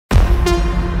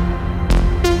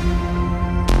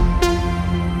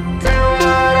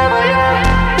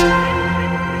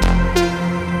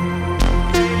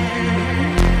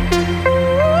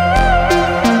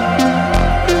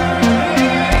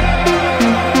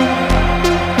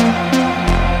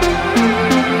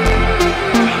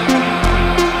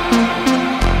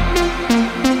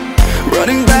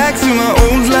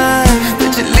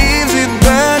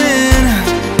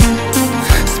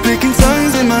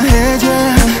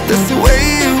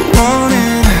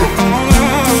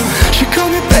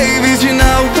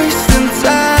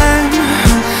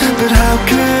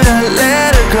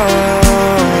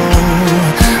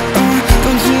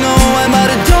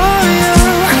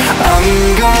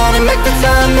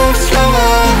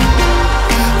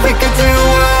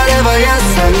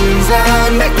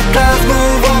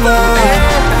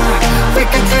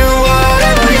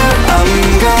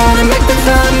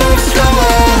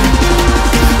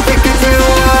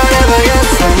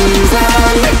sun's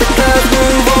out, make the clouds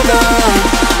move over.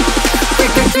 We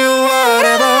can do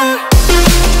whatever.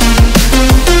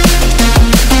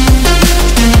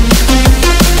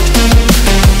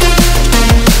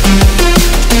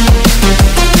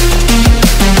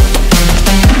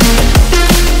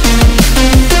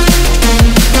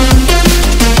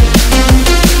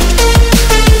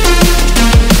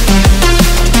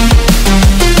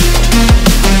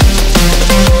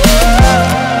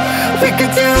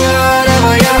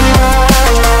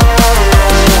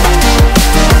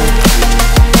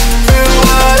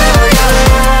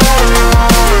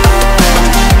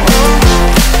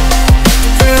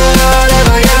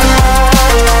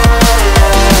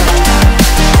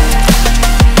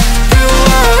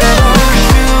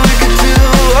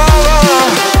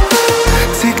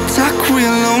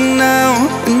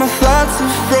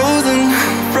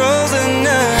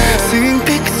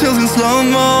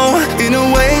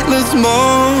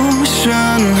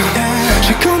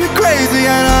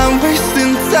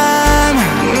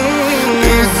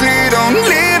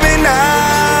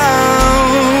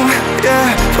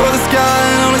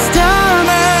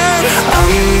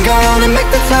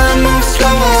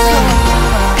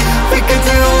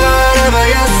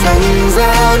 Sun's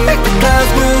out, make the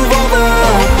clouds move over.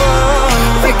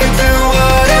 We can do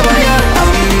whatever, yeah.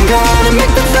 I'm gonna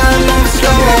make the time move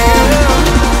slower.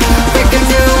 We can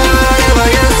do whatever,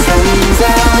 yeah. Sun's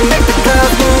out, make the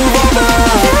clouds move over.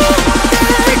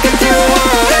 We can do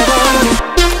whatever.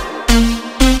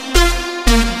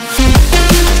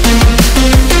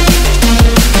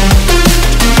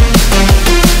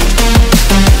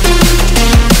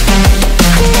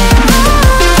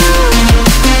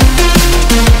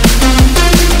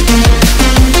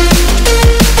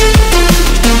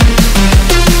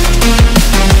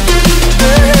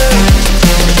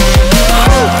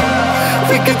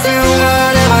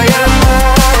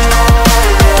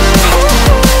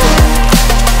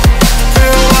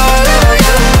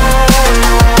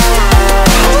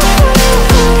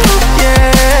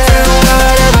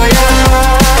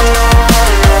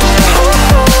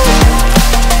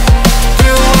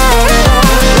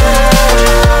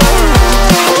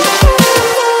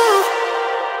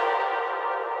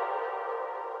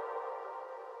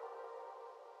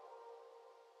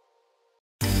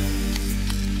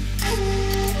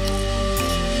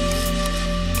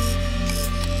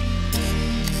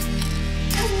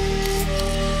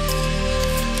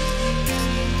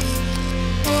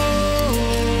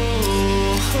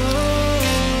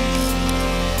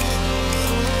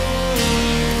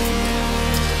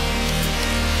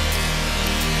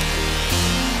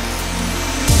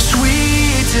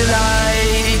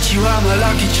 You are my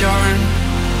lucky charm.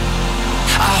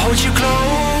 I hold you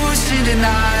close in the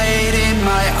night in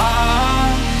my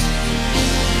arms.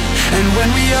 And when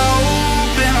we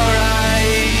open our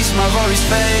eyes, my worries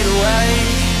fade away.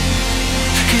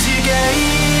 'Cause you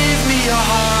gave me your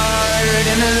heart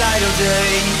in the light of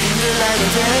day, in the light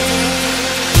of day.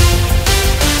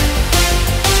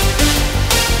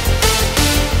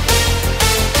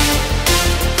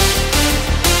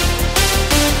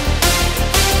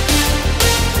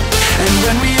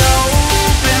 When we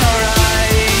open our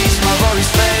eyes, my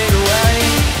worries fade away.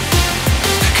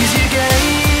 'Cause you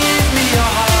gave me your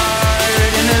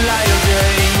heart in the light of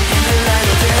day, in the light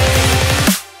of day.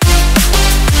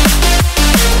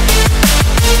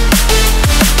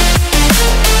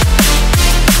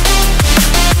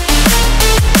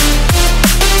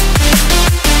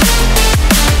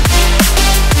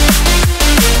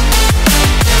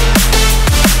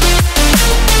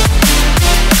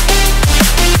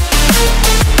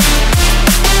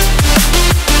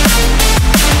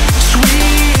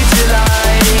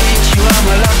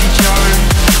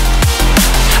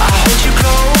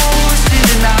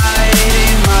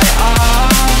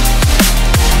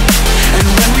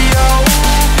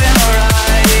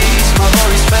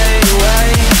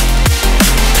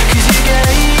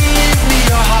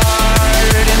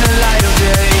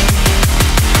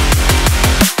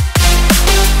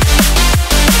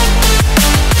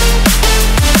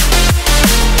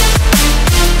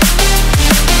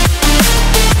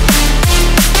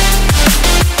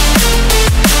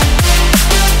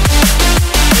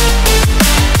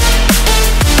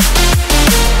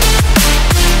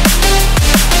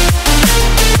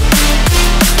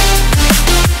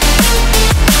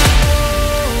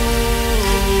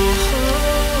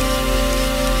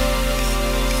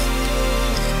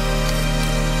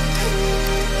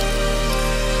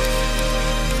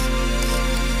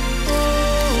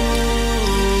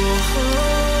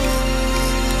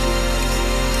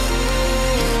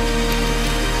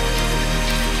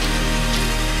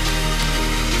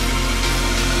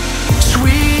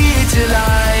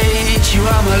 you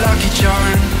are my lucky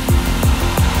charm.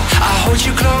 I hold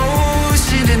you close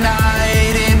in the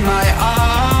night in my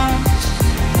arms.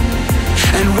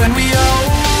 And when we